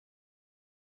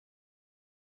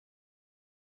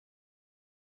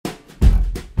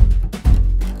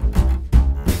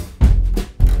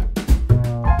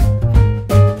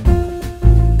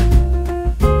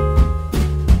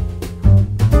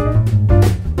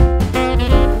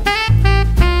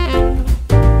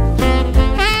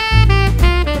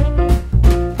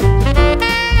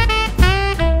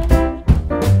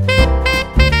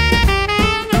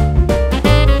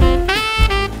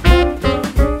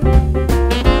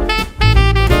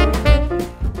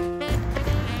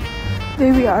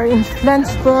are in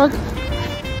Flensburg.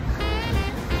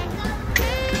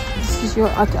 This is your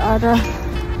Ada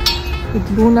with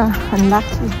Luna and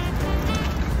Lucky.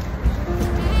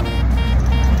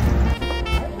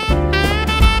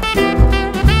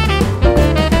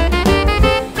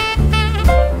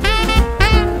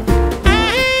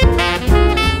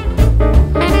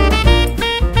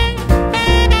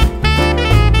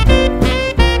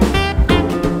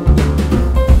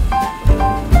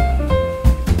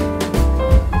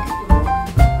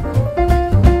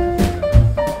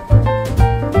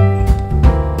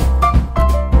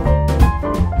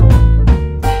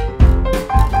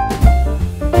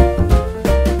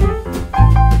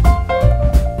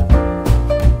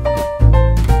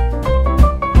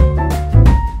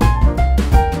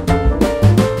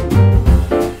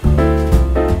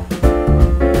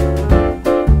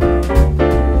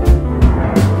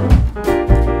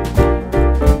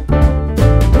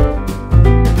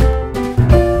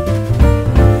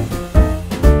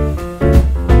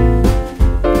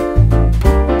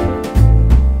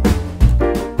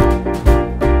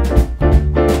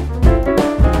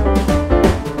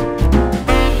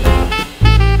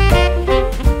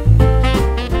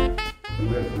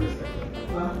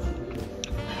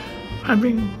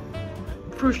 Having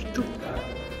first took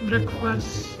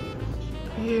breakfast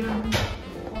here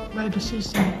by the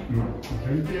season.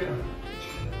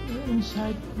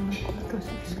 Inside because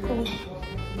it's cold.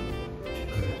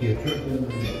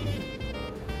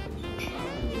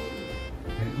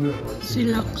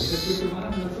 Silax,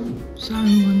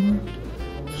 salmon,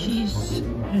 cheese,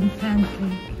 and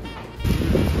pancake.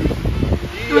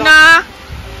 Tuna,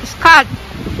 scat.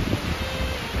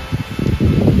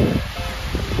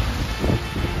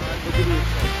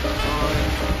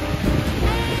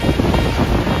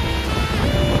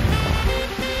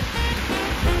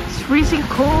 Freezing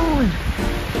cold,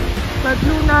 but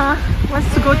Luna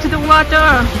wants to go to the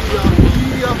water.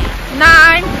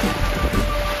 9.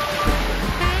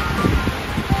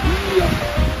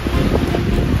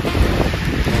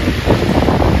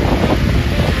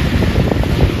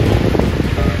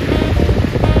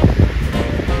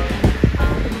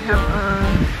 We have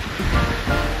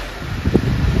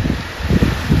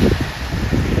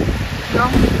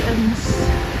long ends.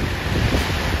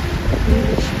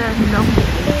 Village then long.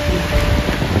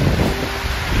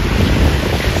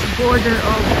 Border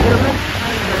of Germany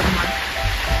and Denmark.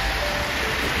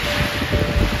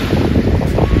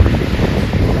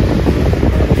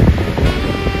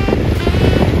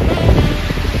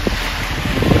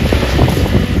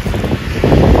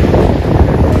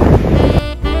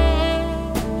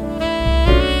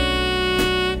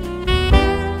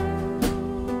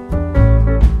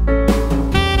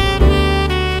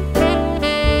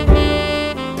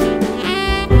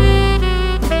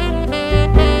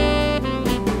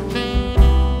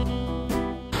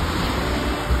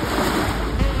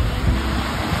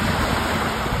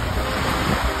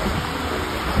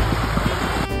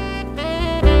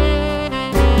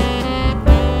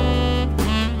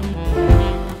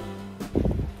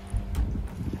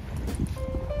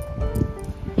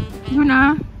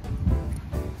 Luna,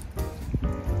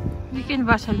 we can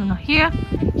wash Luna here.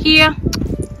 Yeah,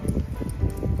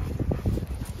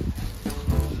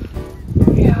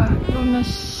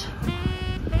 Luna's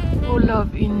full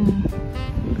of in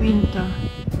winter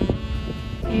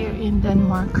here in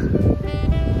Denmark.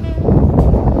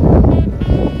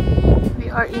 We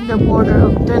are in the border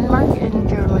of Denmark and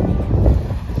Germany.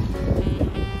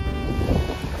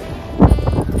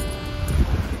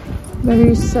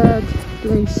 Very sad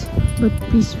place, but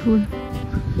peaceful.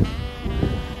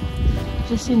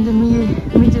 Just in the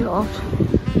middle of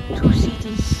two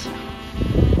cities,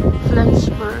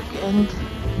 Flensburg and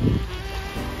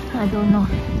I don't know,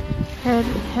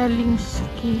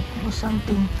 Helsinki or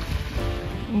something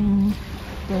in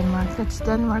Denmark. That's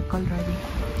Denmark already.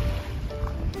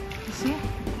 You see?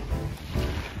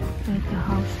 There's the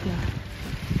house there.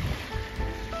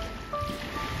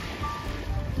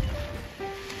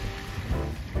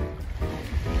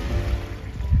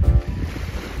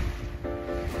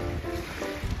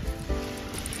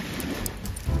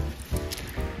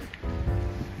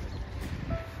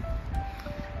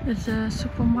 There's a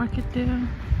supermarket there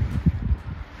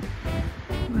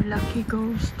where Lucky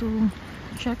goes to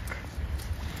check.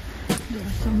 There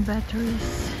are some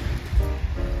batteries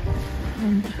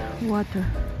and water.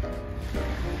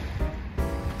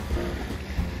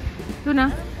 Luna,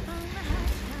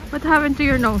 what happened to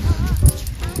your nose?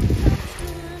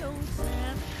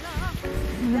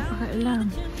 Wala pa kailan.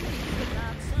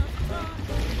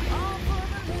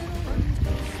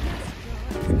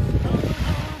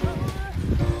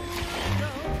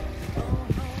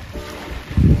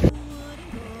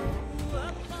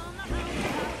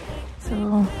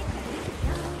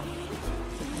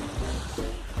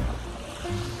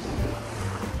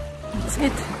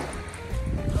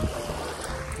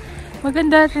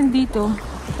 Maganda rin dito.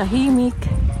 Tahimik.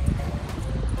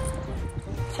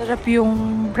 Sarap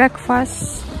yung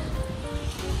breakfast.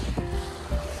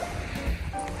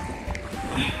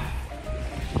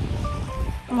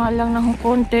 Mahal lang ng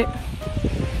konti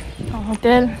ang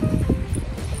hotel.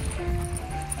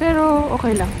 Pero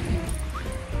okay lang.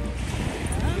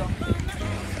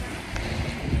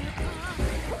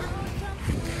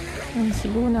 Yan si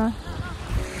Luna.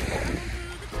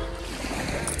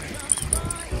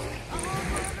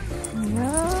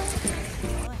 Yeah.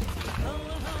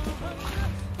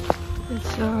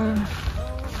 It's a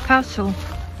castle.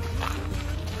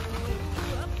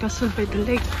 Castle by the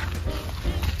lake.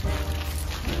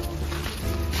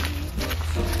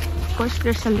 Of course,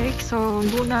 there's a lake, so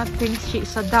Luna thinks she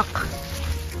is a duck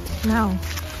now.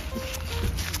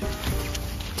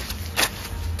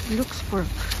 Flensburg.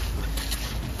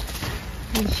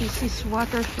 When she sees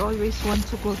water, she always wants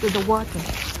to go to the water.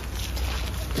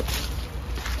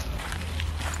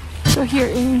 So here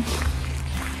in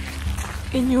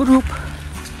Europe,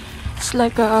 it's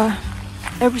like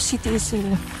every city is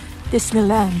a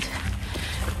Disneyland.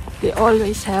 They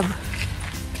always have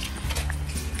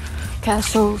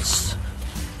castles,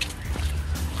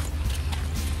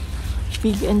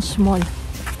 big and small.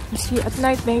 You see, at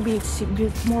night maybe it's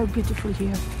more beautiful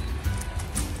here.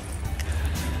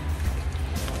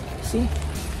 See?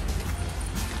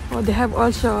 Oh, they have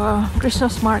also a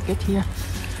Christmas market here,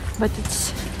 but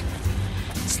it's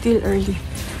still early.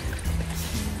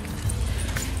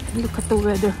 Look at the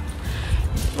weather.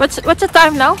 What's the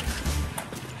time now?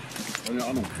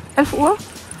 11 Uhr?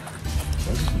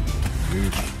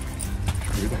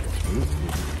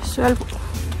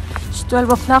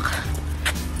 12 o'clock.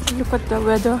 Look at the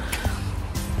weather.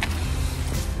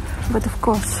 But of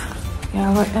course,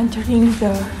 yeah, we're entering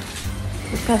the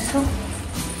castle.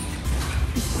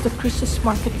 This is the Christmas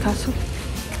market castle.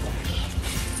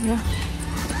 Yeah.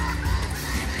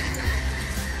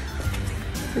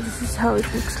 So this is how it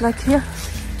looks like here.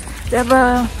 They have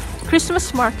a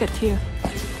Christmas market here.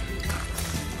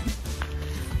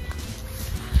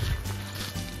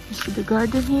 You see the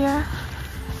garden here.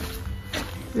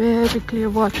 Very clear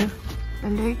water. The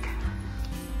lake.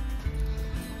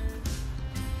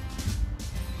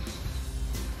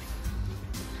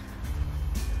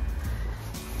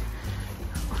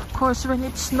 Of course, when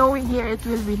it's snowing here, it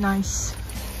will be nice.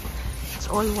 It's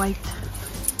all white.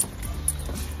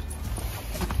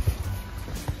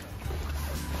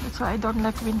 That's why I don't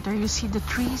like winter. You see the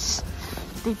trees,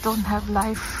 they don't have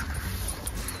life.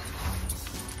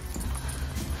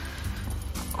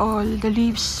 All the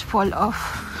leaves fall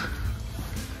off.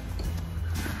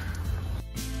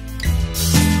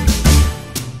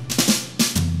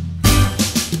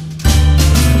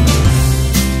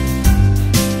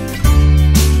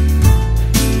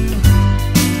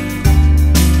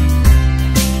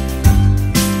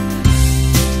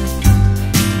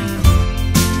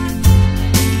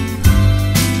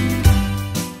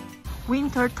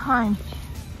 Winter time.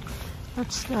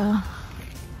 That's the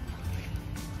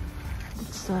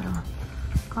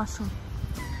castle.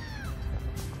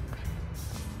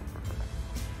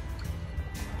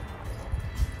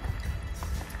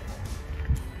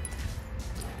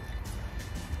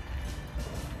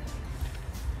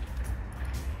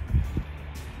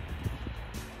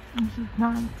 This is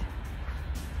night.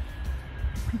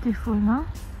 Beautiful, no?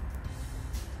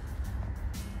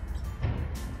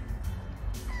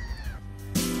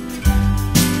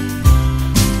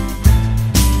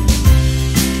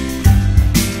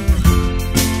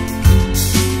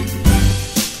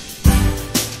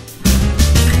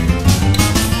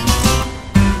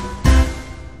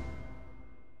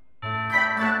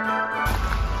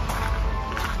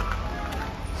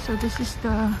 So this is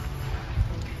the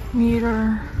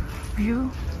mirror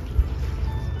view.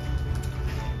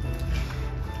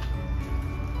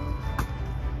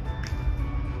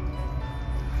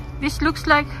 This looks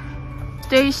like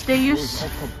they use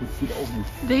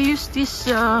these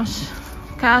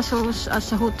castles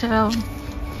as a hotel.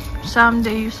 Some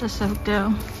they use as a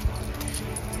hotel,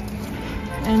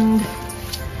 and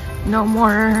no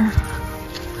more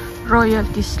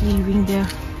royalties living there.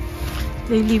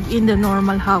 They live in the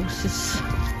normal houses.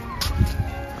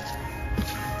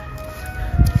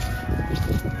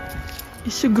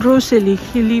 It's a grocery.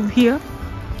 You live here.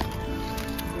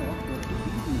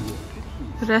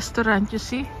 Restaurant, you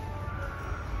see?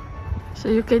 So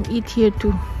you can eat here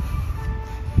too.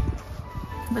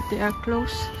 But they are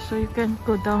closed, so you can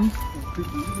go down.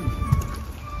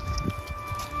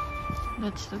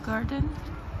 That's the garden.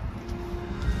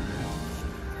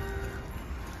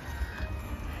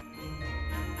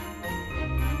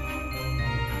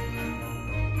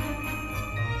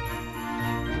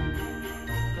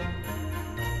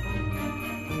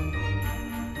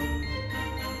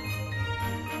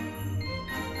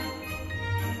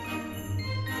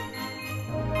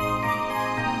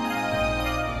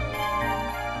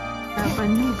 have a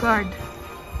new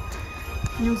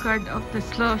guard of the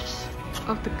slush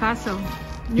of the castle.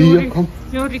 New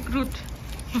recruit.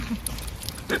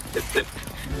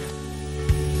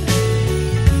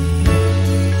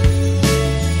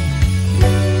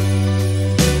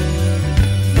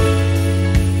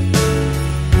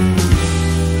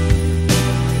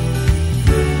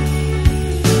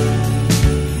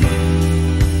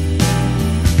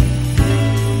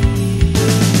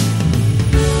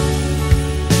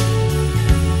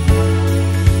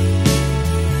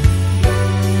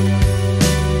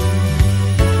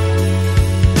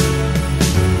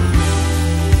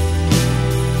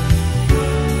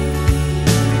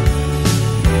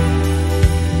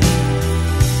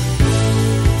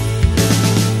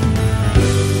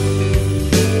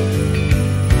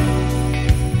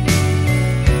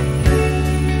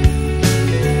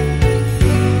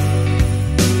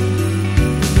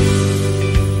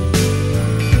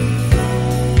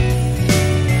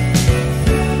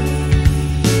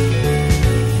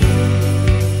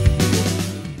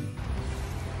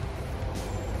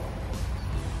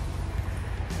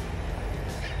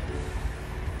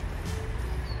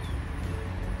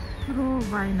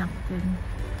 Weihnachten.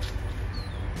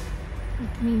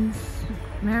 It means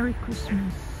Merry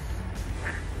Christmas.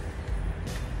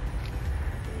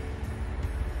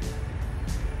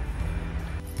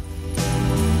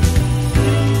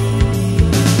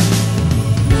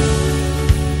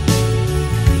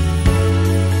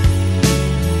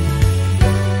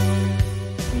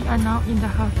 We are now in the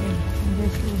Hafen in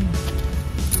West-Luna.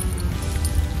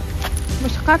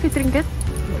 Moet je koffie drinken?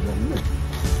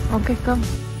 Okay, come.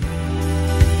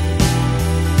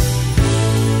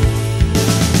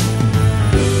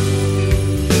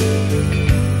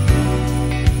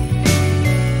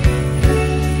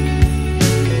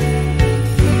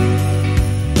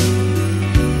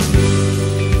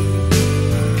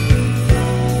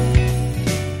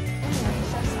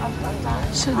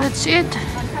 So that's it.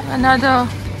 Another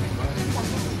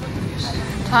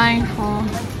time for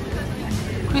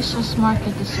Christmas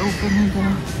market is open in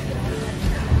the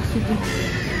city.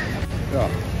 Yeah.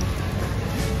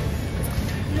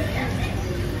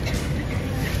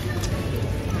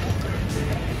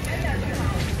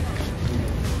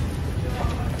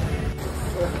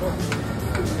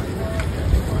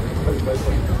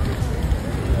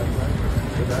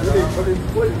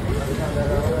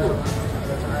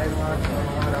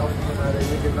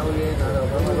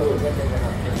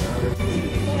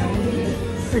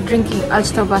 We're drinking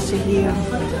Alsterwasser here.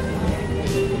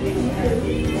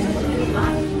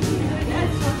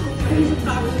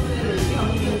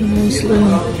 Nicely.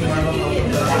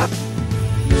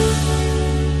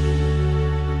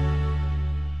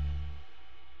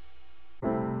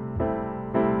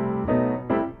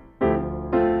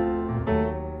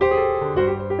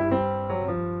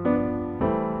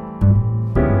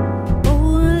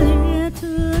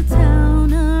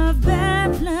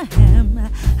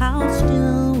 How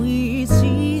still we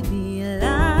see thee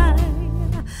lie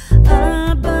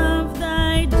above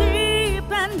thy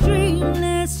deep and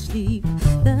dreamless sleep.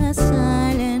 The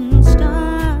silent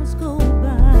stars go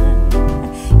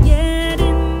by, yet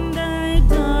in thy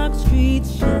dark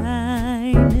streets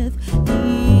shineth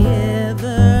the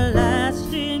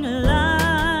everlasting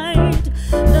light.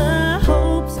 The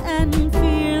hopes and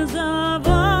fears of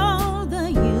all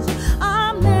the years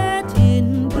are met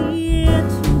in thee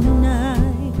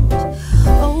tonight.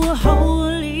 O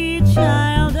holy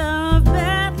child of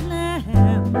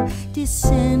Bethlehem,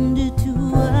 descend to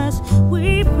us,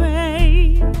 we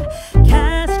pray.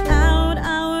 Cast out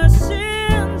our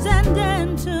sins and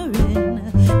enter in.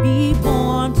 Be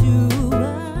born to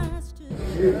us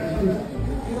today.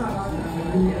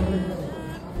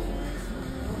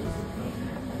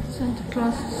 Santa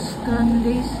Claus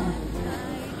candies.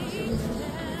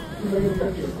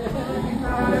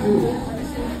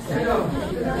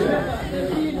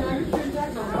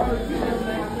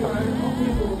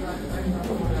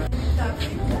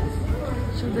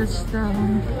 So that's the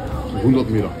 100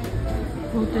 Meter.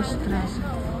 Rote Straße.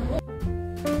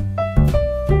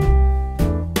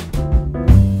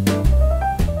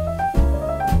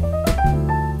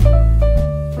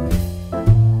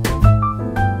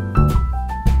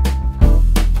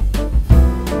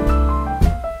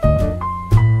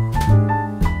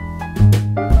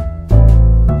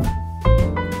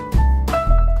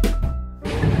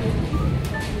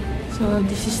 So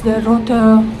this is the Rote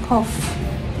Hof.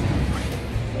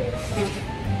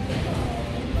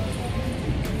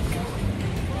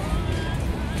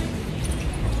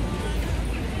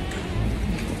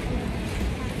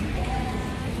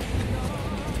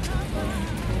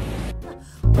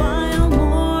 While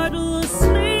mortals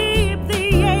sleep,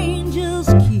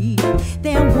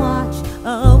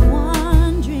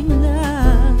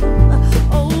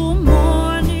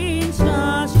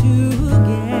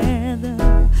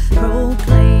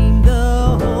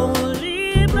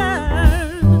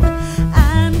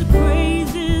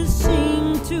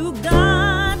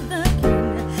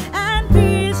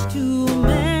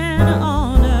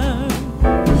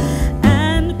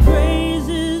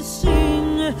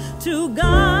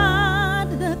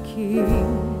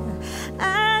 King,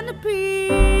 and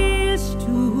peace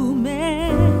to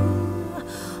men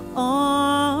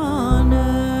on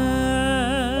earth.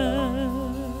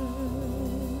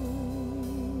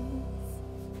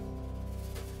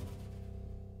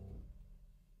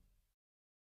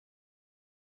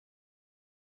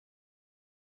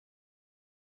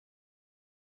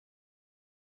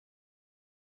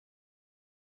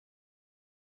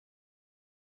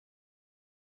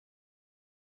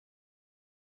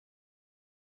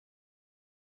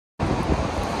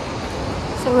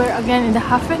 So we're again in the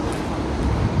Hafen,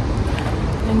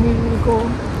 and we will go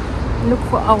look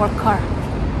for our car.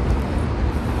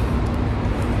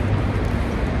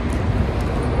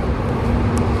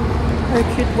 Very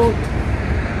cute boat.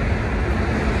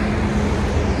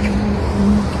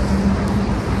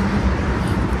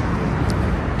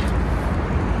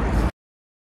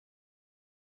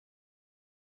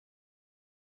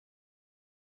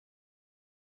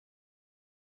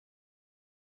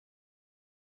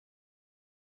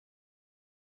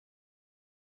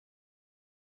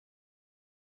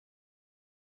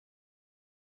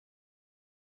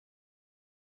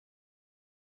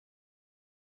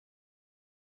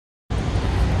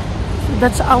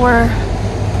 That's our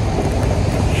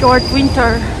short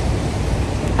winter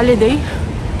holiday.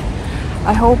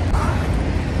 I hope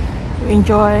you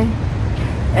enjoy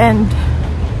and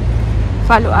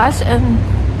follow us, and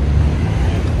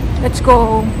let's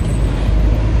go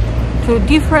to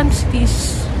different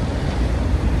cities,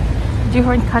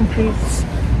 different countries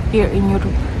here in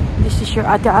Europe. This is your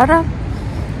Ate Ara.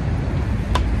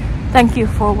 Thank you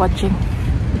for watching.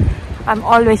 I'm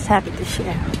always happy to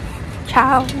share.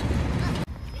 Ciao!